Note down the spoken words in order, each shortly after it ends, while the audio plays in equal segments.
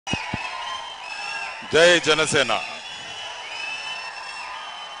జై జనసేన.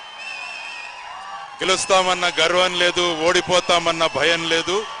 గెలుస్తామన్న గర్వం లేదు, ఓడిపోతామన్న భయం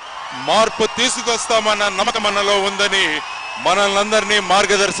లేదు, మార్పు తీసుకొస్తామన్న నమ్మకం మనలో ఉందని మనల్ని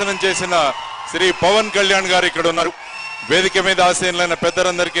మార్గదర్శనం చేసిన శ్రీ పవన్ కళ్యాణ్ గారు ఇక్కడ ఉన్నారు. వేదిక మీద ఆసీనులైన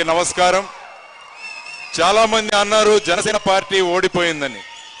పెద్దలందరికీ నమస్కారం. చాలా మంది అన్నారు జనసేన పార్టీ ఓడిపోయిందని.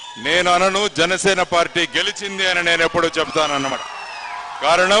 నేను అనను, జనసేన పార్టీ గెలిచింది అని నేను ఎప్పుడూ చెప్తాను అన్నమాట.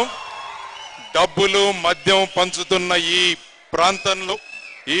 కారణం, డబ్బులు మద్యం పంచుతున్న ఈ ప్రాంతంలో,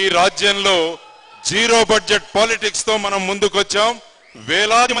 ఈ రాజ్యంలో జీరో బడ్జెట్ పాలిటిక్స్ తో మనం ముందుకొచ్చాం.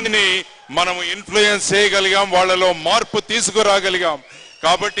 వేలాది మందిని మనం ఇన్ఫ్లుయెన్స్ చేయగలిగాం, వాళ్ళలో మార్పు తీసుకురాగలిగాం.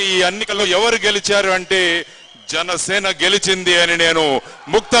 కాబట్టి ఈ ఎన్నికల్లో ఎవరు గెలిచారు అంటే జనసేన గెలిచింది అని నేను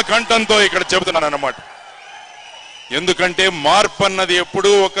ముక్త కంఠంతో ఇక్కడ చెబుతున్నాను అన్నమాట. ఎందుకంటే మార్పు అన్నది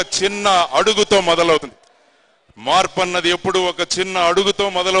ఎప్పుడూ ఒక చిన్న అడుగుతో మొదలవుతుంది. మార్పు అన్నది ఎప్పుడు ఒక చిన్న అడుగుతో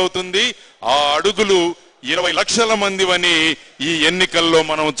మొదలవుతుంది. ఆ అడుగులు 20 లక్షల మందివని ఈ ఎన్నికల్లో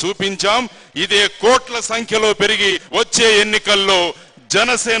మనం చూపించాం. ఇదే కోట్ల సంఖ్యలో పెరిగి వచ్చే ఎన్నికల్లో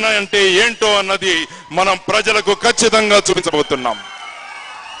జనసేన అంటే ఏంటో అన్నది మనం ప్రజలకు ఖచ్చితంగా చూపించబోతున్నాం.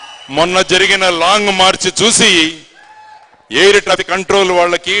 మొన్న జరిగిన లాంగ్ మార్చ్ చూసి ఎయిర్ ట్రాఫిక్ కంట్రోల్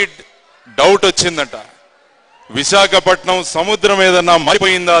వాళ్ళకి డౌట్ వచ్చిందట. విశాఖపట్నం సముద్రం ఏదన్నా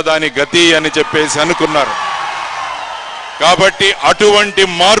మారిపోయిందా దాని గతి అని చెప్పేసి అనుకున్నారు. కాబట్టి అటువంటి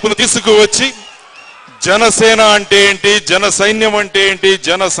మార్పును తీసుకువచ్చి జనసేన అంటే ఏంటి, జన సైన్యం అంటే ఏంటి,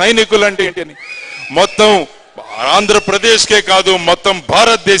 జన సైనికులు అంటే ఏంటి అని మొత్తం ఆంధ్రప్రదేశ్కే కాదు మొత్తం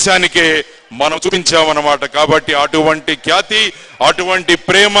భారతదేశానికే మనం చూపించామన్నమాట. కాబట్టి అటువంటి ఖ్యాతి, అటువంటి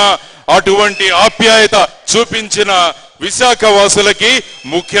ప్రేమ, అటువంటి ఆప్యాయత చూపించిన విశాఖ వాసులకి,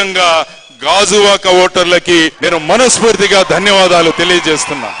 ముఖ్యంగా గాజువాక ఓటర్లకి నేను మనస్ఫూర్తిగా ధన్యవాదాలు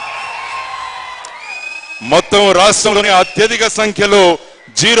తెలియజేస్తున్నా. మొత్తం రాష్ట్రంలోని అత్యధిక సంఖ్యలో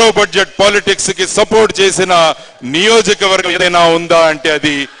జీరో బడ్జెట్ పాలిటిక్స్ కి సపోర్ట్ చేసిన నియోజకవర్గం ఏదైనా ఉందా అంటే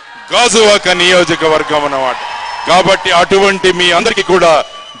అది గాజువాక నియోజకవర్గం అన్నమాట. కాబట్టి అటువంటి మీ అందరికీ కూడా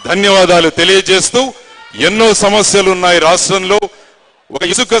ధన్యవాదాలు తెలియజేస్తూ, ఎన్నో సమస్యలు ఉన్నాయి రాష్ట్రంలో. ఒక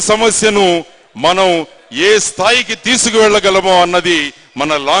ఇసుక సమస్యను మనం ఏ స్థాయికి తీసుకువెళ్ళగలమో అన్నది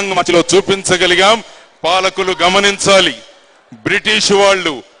మన లాంగ్ మార్చ్ లో చూపించగలిగాం. పాలకులు గమనించాలి, బ్రిటిష్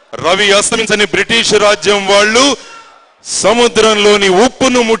వాళ్ళు, రవి అస్తమించని బ్రిటిష్ రాజ్యం వాళ్ళు సముద్రంలోని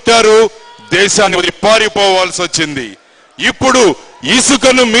ఉప్పును ముట్టారు, దేశాన్ని వదిలి పారిపోవాల్సి వచ్చింది. ఇప్పుడు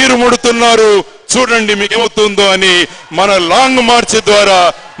ఇసుకను మీరు ముడుతున్నారు, చూడండి మీకు ఏమవుతుందో అని మన లాంగ్ మార్చ్ ద్వారా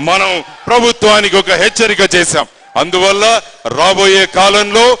మనం ప్రభుత్వానికి ఒక హెచ్చరిక చేశాం. అందువల్ల రాబోయే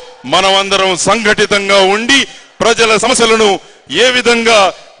కాలంలో మనం అందరం సంఘటితంగా ఉండి ప్రజల సమస్యలను ఏ విధంగా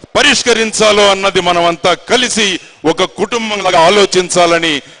పరిష్కరించాలో అన్నది మనమంతా కలిసి ఒక కుటుంబంలాగా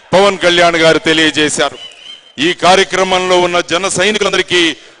ఆలోచించాలని పవన్ కళ్యాణ్ గారు తెలియజేశారు. ఈ కార్యక్రమంలో ఉన్న జన సైనికులందరికీ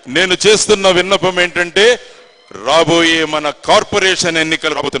నేను చేస్తున్న విన్నపం ఏంటంటే, రాబోయే మన కార్పొరేషన్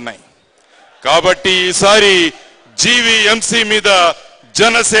ఎన్నికలు రాబోతున్నాయి. కాబట్టి ఈసారి జీవీఎంసీ మీద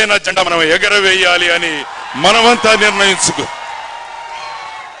జనసేన జెండా మనం ఎగరవేయాలి అని మనమంతా నిర్ణయించుకో.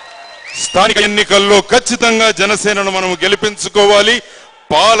 స్థానిక ఎన్నికల్లో ఖచ్చితంగా జనసేనను మనం గెలిపించుకోవాలి.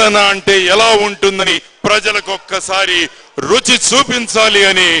 పాలన అంటే ఎలా ఉంటుందని ప్రజలకు ఒక్కసారి రుచి చూపించాలి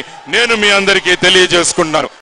అని నేను మీ అందరికీ తెలియజేసుకున్నాను.